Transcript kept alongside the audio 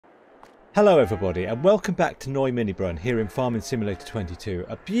Hello everybody and welcome back to Neu-Minibrunn here in Farming Simulator 22.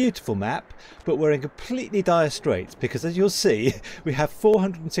 A beautiful map, but we're in completely dire straits because, as you'll see, we have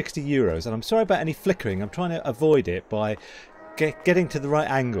 460 euros, and I'm sorry about any flickering. I'm trying to avoid it by getting to the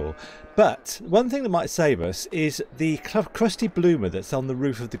right angle. But one thing that might save us is the crusty bloomer that's on the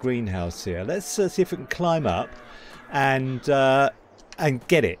roof of the greenhouse here. Let's see if we can climb up and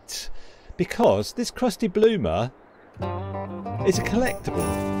get it, because this crusty bloomer is a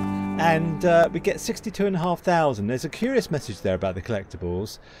collectible. And we get 62,500. There's a curious message there about the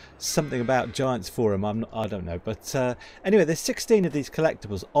collectibles. Something about Giants Forum, I don't know. But anyway, there's 16 of these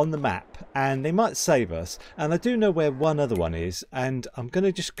collectibles on the map, and they might save us. And I do know where one other one is, and I'm going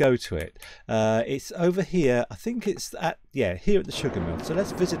to just go to it. It's over here. I think it's here at the sugar mill. So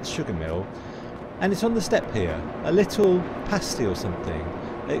let's visit the sugar mill. And it's on the step here. A little pasty or something.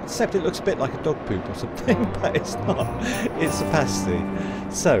 Except it looks a bit like a dog poop or something, but it's not. It's a pasty.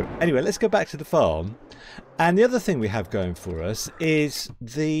 So anyway, let's go back to the farm. And the other thing we have going for us is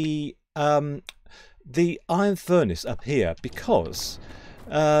the iron furnace up here, because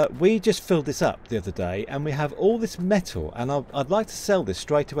we just filled this up the other day and we have all this metal, and I'd like to sell this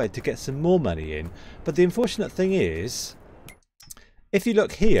straight away to get some more money in. But the unfortunate thing is, if you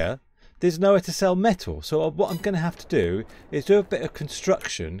look here, there's nowhere to sell metal. So what I'm going to have to do is do a bit of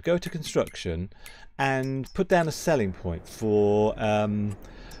construction, go to construction and put down a selling point for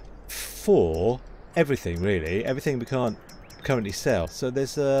everything, really. Everything we can't currently sell. So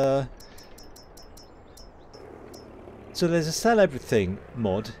there's a sell everything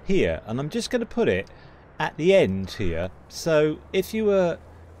mod here, and I'm just going to put it at the end here. So if you were,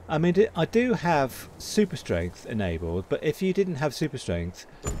 I mean, I do have super strength enabled, but if you didn't have super strength,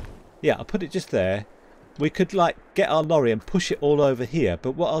 yeah, I'll put it just there. We could like get our lorry and push it all over here,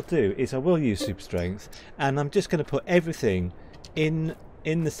 but what I'll do is I will use super strength, and I'm just going to put everything in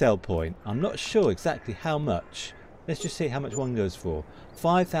the sell point. I'm not sure exactly how much. Let's just see how much one goes for.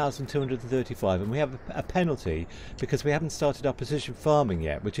 5,235, and we have a penalty because we haven't started our precision farming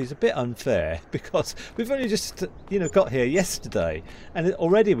yet, which is a bit unfair because we've only just got here yesterday, and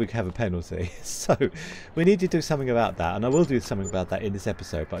already we have a penalty. So we need to do something about that, and I will do something about that in this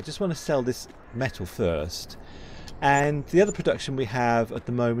episode. But I just want to sell this metal first. And the other production we have at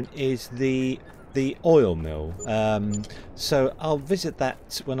the moment is the oil mill. So I'll visit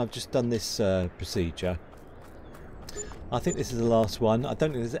that when I've just done this procedure. I think this is the last one. I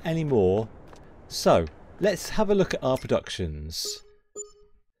don't think there's any more. So let's have a look at our productions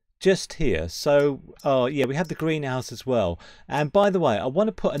just here. So yeah, we have the greenhouse as well. And by the way, I want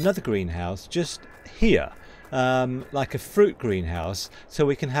to put another greenhouse just here, like a fruit greenhouse, so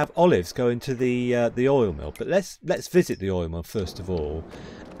we can have olives go into the oil mill. But let's visit the oil mill first of all.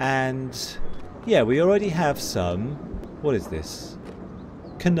 And yeah, we already have some. What is this?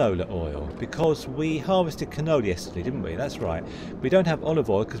 Canola oil, because we harvested canola yesterday, didn't we? That's right. We don't have olive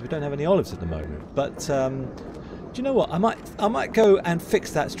oil because we don't have any olives at the moment. But do you know what? I might go and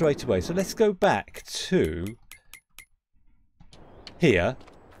fix that straight away. So let's go back to here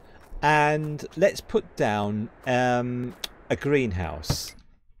and let's put down a greenhouse.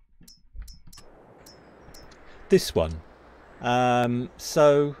 This one.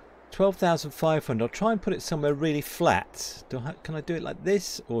 So 12,500. I'll try and put it somewhere really flat. Can I do it like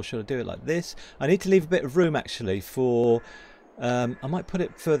this, or should I do it like this? I need to leave a bit of room actually for. I might put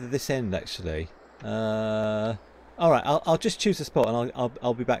it further this end actually. All right, I'll just choose a spot and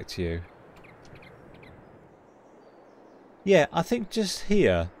I'll be back to you. Yeah, I think just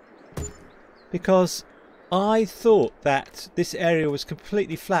here, because I thought that this area was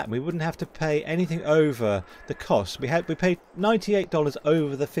completely flat and we wouldn't have to pay anything over the cost. We paid $98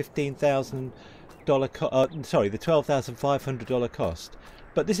 over the $15,000 sorry, the $12,500 cost.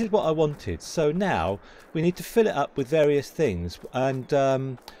 But this is what I wanted. So now we need to fill it up with various things, and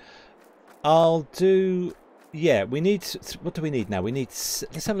I'll do. Yeah, we need. What do we need now? We need.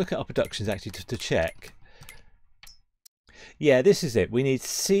 Let's have a look at our productions actually to check. Yeah, this is it. We need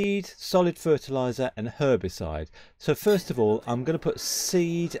seed, solid fertilizer and herbicide. So first of all, I'm going to put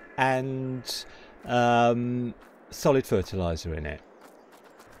seed and solid fertilizer in it.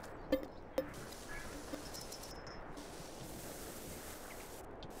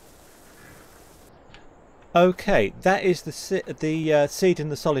 Okay, that is the seed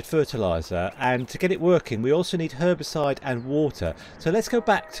and the solid fertilizer, and to get it working we also need herbicide and water. So let's go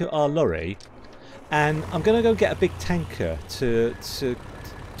back to our lorry. And I'm going to go get a big tanker to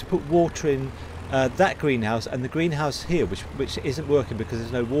put water in that greenhouse and the greenhouse here, which isn't working because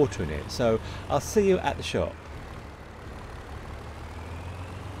there's no water in it. So I'll see you at the shop.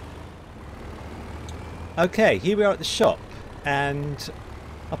 Okay, here we are at the shop, and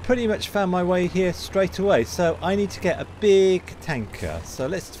I pretty much found my way here straight away. So I need to get a big tanker. So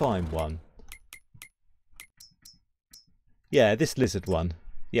let's find one. Yeah, this lizard one.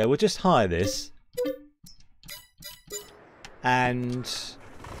 Yeah, we'll just hire this. And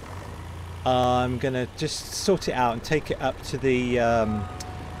I'm going to just sort it out and take it up to the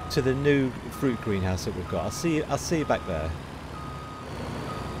new fruit greenhouse that we've got. I'll see you back there.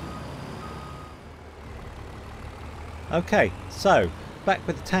 Okay, so back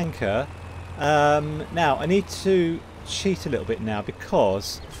with the tanker. Now I need to cheat a little bit now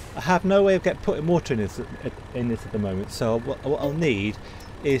because I have no way of putting water in this at the moment. So what I'll need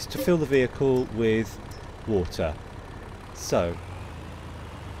is to fill the vehicle with water. So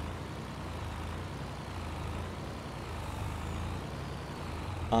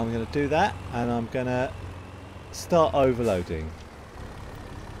I'm going to do that, and I'm going to start overloading.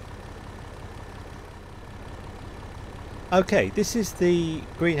 Okay, this is the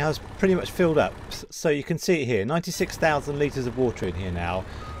greenhouse pretty much filled up, so you can see it here, 96,000 litres of water in here now.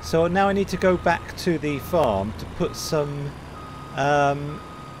 So now I need to go back to the farm to put some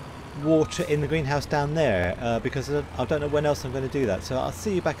water in the greenhouse down there, because I don't know when else I'm going to do that. So I'll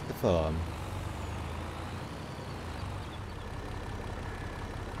see you back at the farm.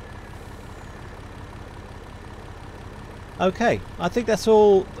 Okay, I think that's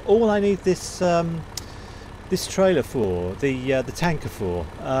all I need this this trailer for, the tanker for.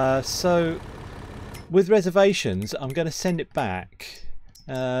 So with reservations, I'm going to send it back.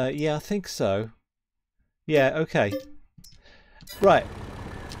 Yeah, I think so. Yeah, okay. Right.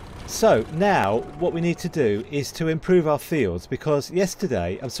 So now what we need to do is to improve our fields, because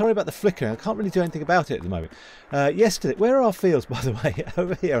yesterday, I'm sorry about the flickering, I can't really do anything about it at the moment. Yesterday, where are our fields, by the way?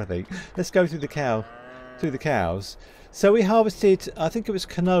 Over here, I think. Let's go through the cows. So we harvested, I think it was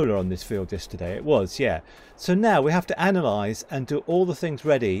canola on this field yesterday. It was, yeah. So now we have to analyse and do all the things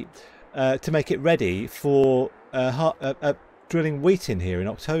ready to make it ready for drilling wheat in here in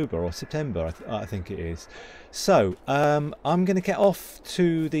October or September, I think it is. So I'm going to get off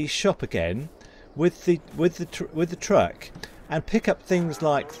to the shop again with the truck and pick up things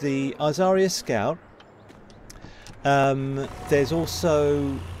like the Azaria Scout. There's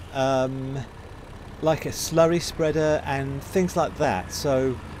also like a slurry spreader and things like that.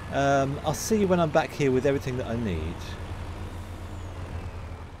 So I'll see you when I'm back here with everything that I need.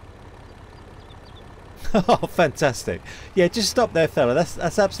 Oh, fantastic. Yeah, just stop there, fella.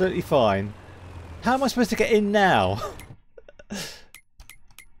 That's absolutely fine. How am I supposed to get in now?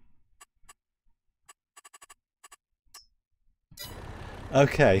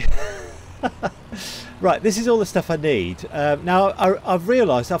 Okay. Right, this is all the stuff I need. Now, I've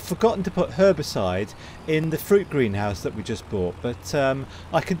realised I've forgotten to put herbicide in the fruit greenhouse that we just bought, but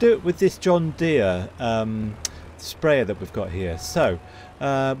I can do it with this John Deere sprayer that we've got here. So,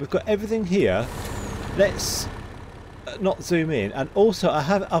 we've got everything here. Let's not zoom in, and also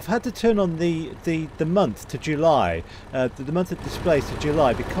I've had to turn on the month to July, the month of displays to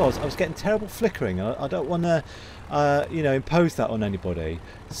July, because I was getting terrible flickering. I don't want to you know, impose that on anybody.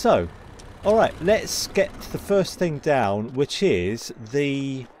 So alright, let's get the first thing down, which is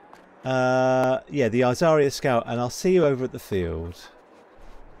the yeah, the Azaria Scout, and I'll see you over at the field.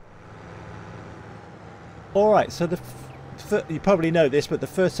 Alright, so you probably know this, but the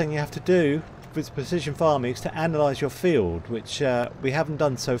first thing you have to do with precision farming is to analyse your field, which we haven't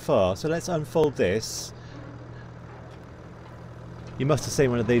done so far. So let's unfold this. You must have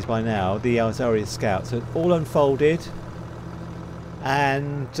seen one of these by now, the Azaria Scout. So all unfolded,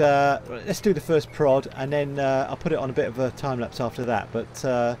 and let's do the first prod, and then I'll put it on a bit of a time lapse after that,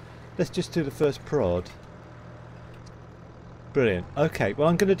 but let's just do the first prod. Brilliant. Okay, well,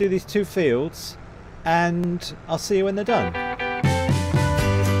 I'm going to do these two fields and I'll see you when they're done.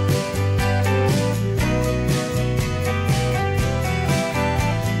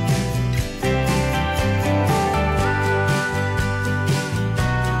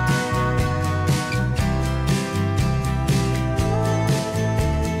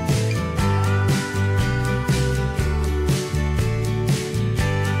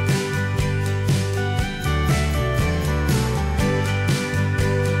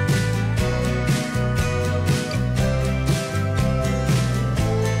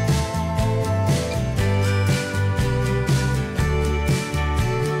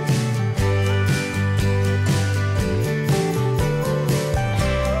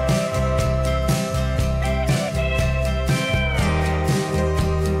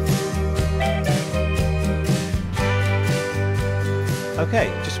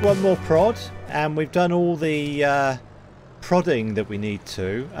 Okay, just one more prod and we've done all the prodding that we need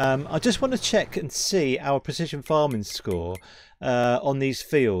to. I just want to check and see our precision farming score. on these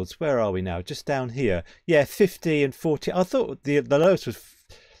fields. Where are we now? Just down here. Yeah, 50 and 40. I thought the lowest was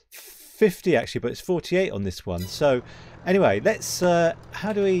 50 actually, but it's 48 on this one. So anyway, let's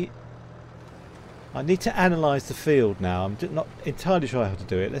how do we... I need to analyse the field now. I'm not entirely sure how to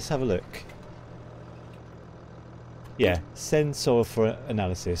do it. Let's have a look. Yeah, send soil for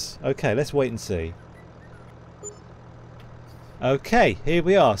analysis. Okay, let's wait and see. Okay, here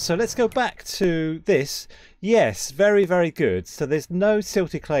we are. So let's go back to this. Yes, very, very good. So there's no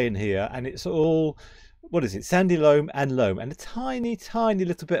silty clay in here, and it's all, what is it, sandy loam and loam, and a tiny, tiny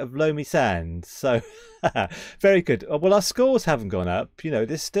little bit of loamy sand. So very good. Well, our scores haven't gone up. You know,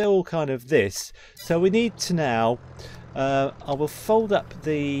 there's still kind of this. So we need to now, I will fold up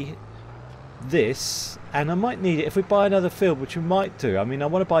this, and I might need it if we buy another field, which we might do. I mean, I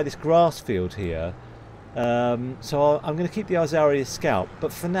want to buy this grass field here. So I'm going to keep the Azaria Scout,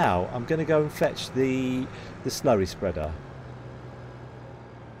 but for now I'm going to go and fetch the slurry spreader.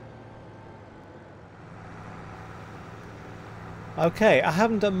 Okay, I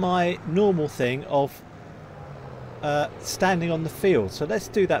haven't done my normal thing of standing on the field, so let's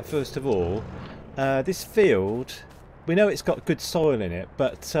do that first of all. This field, we know it's got good soil in it,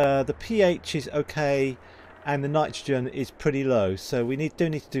 but the pH is okay and the nitrogen is pretty low, so we do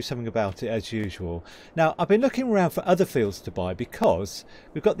need to do something about it as usual. Now, I've been looking around for other fields to buy because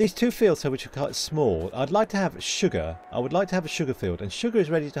we've got these two fields here which are quite small. I'd like to have sugar. I would like to have a sugar field, and sugar is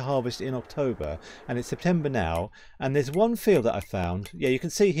ready to harvest in October, and it's September now, and there's one field that I found. Yeah, you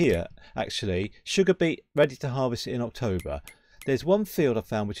can see here actually, sugar beet ready to harvest in October. There's one field I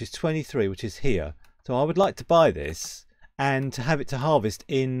found which is 23, which is here. So I would like to buy this and to have it to harvest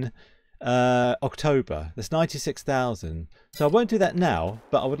in October. That's 96,000. So I won't do that now,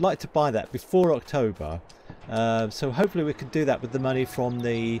 but I would like to buy that before October. So hopefully we can do that with the money from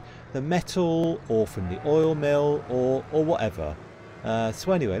the metal or from the oil mill or whatever.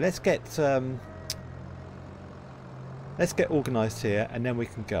 So anyway, let's get organised here, and then we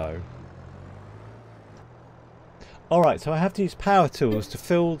can go. All right, so I have to use power tools to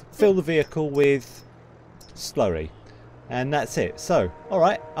fill the vehicle with slurry. And that's it. So,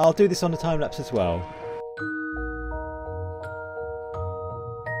 alright, I'll do this on the time lapse as well.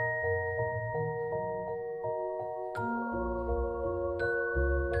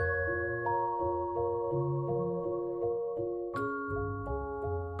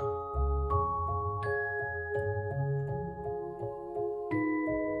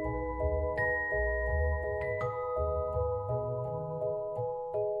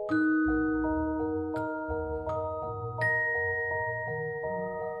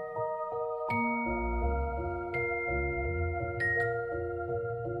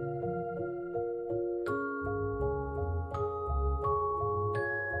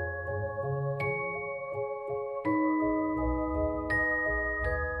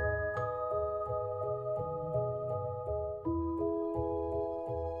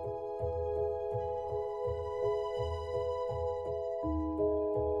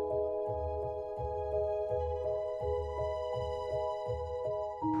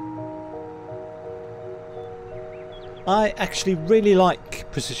 I actually really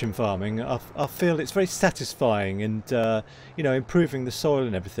like precision farming. I feel it's very satisfying and you know, improving the soil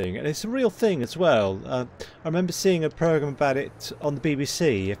and everything, and it's a real thing as well. I remember seeing a programme about it on the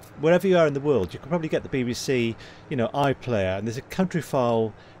BBC. Wherever you are in the world, you can probably get the BBC, you know, iPlayer, and there's a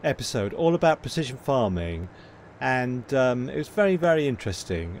Countryfile episode all about precision farming, and it was very, very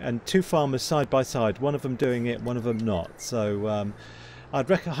interesting, and two farmers side by side, one of them doing it, one of them not. So I'd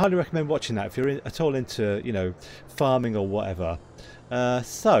highly recommend watching that if you're at all into, you know, farming or whatever. Now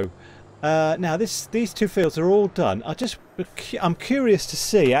these two fields are all done. I'm curious to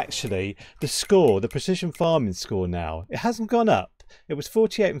see actually the score, the precision farming score now. It hasn't gone up. It was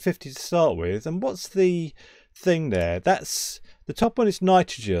 48 and 50 to start with. And what's the thing there? That's the top one is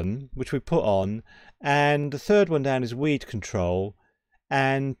nitrogen, which we put on, and the third one down is weed control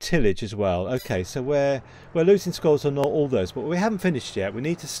and tillage as well. Okay, so we're losing scores on all those, but we haven't finished yet. We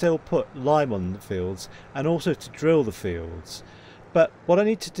need to still put lime on the fields and also to drill the fields. But what I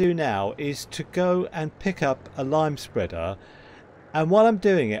need to do now is to go and pick up a lime spreader, and while I'm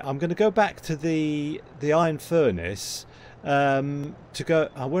doing it, I'm going to go back to the iron furnace to go.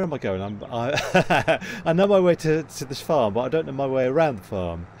 Where am I going? I know my way to this farm, but I don't know my way around the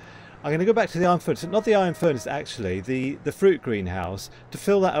farm. I'm going to go back to the iron furnace, not the iron furnace actually, the fruit greenhouse, to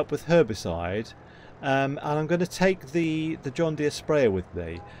fill that up with herbicide, and I'm going to take the John Deere sprayer with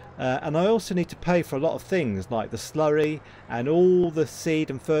me, and I also need to pay for a lot of things like the slurry and all the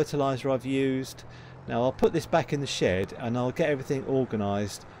seed and fertiliser I've used. Now I'll put this back in the shed and I'll get everything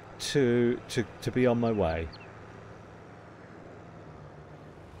organised to be on my way.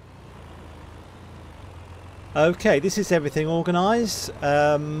 Okay, this is everything organised.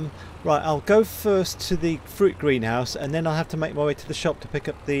 Right, I'll go first to the fruit greenhouse and then I'll have to make my way to the shop to pick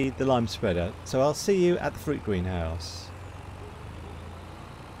up the lime spreader. So I'll see you at the fruit greenhouse.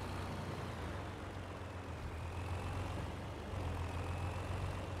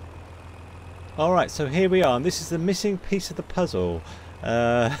 Alright, so here we are, and this is the missing piece of the puzzle.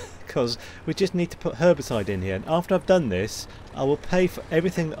 Because we just need to put herbicide in here. And after I've done this, I will pay for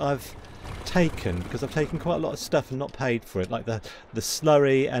everything that I've taken, because I've taken quite a lot of stuff and not paid for it, like the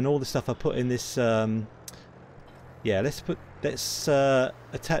slurry and all the stuff I put in this. Yeah, let's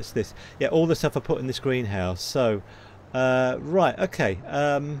attach this. Yeah, all the stuff I put in this greenhouse. So right, okay.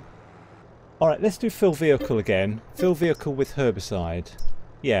 All right, let's do fill vehicle again. Fill vehicle with herbicide.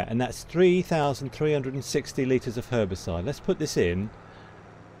 Yeah, and that's 3,360 litres of herbicide. Let's put this in.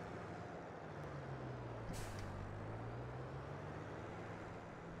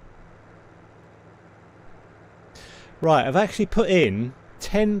 Right, I've actually put in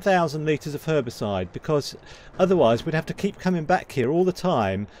 10,000 litres of herbicide, because otherwise we'd have to keep coming back here all the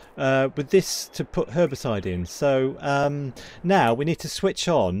time with this to put herbicide in. So now we need to switch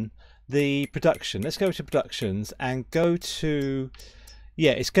on the production. Let's go to productions and go to,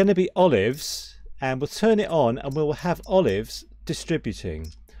 yeah, it's going to be olives, and we'll turn it on and we'll have olives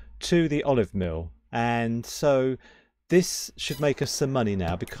distributing to the olive mill. And so this should make us some money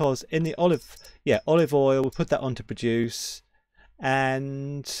now, because in the olive oil, we'll put that on to produce,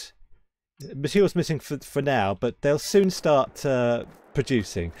 and material's missing for now, but they'll soon start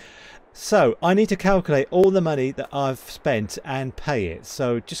producing. So I need to calculate all the money that I've spent and pay it.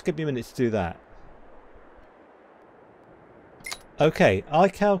 So just give me a minute to do that. Okay, I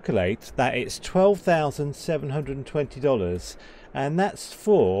calculate that it's $12,720, and that's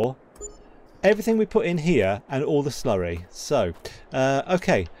for everything we put in here and all the slurry. So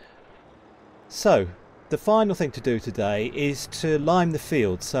okay, so the final thing to do today is to lime the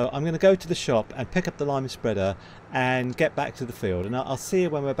field. So I'm going to go to the shop and pick up the lime spreader and get back to the field, and I'll see you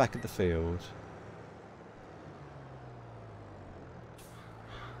when we're back at the field.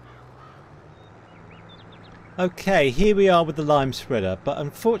 Okay, here we are with the lime spreader, but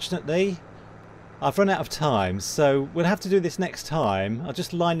unfortunately I've run out of time, so we'll have to do this next time. I'll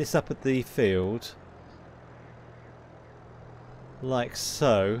just line this up at the field like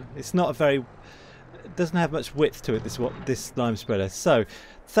so. It's not a very, it doesn't have much width to it, this lime spreader. So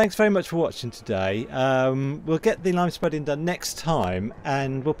thanks very much for watching today. We'll get the lime spreading done next time,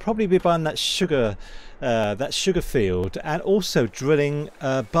 and we'll probably be buying that sugar field, and also drilling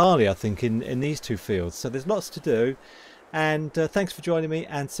barley, I think, in these two fields. So there's lots to do, and thanks for joining me,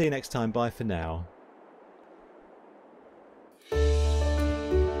 and see you next time. Bye for now.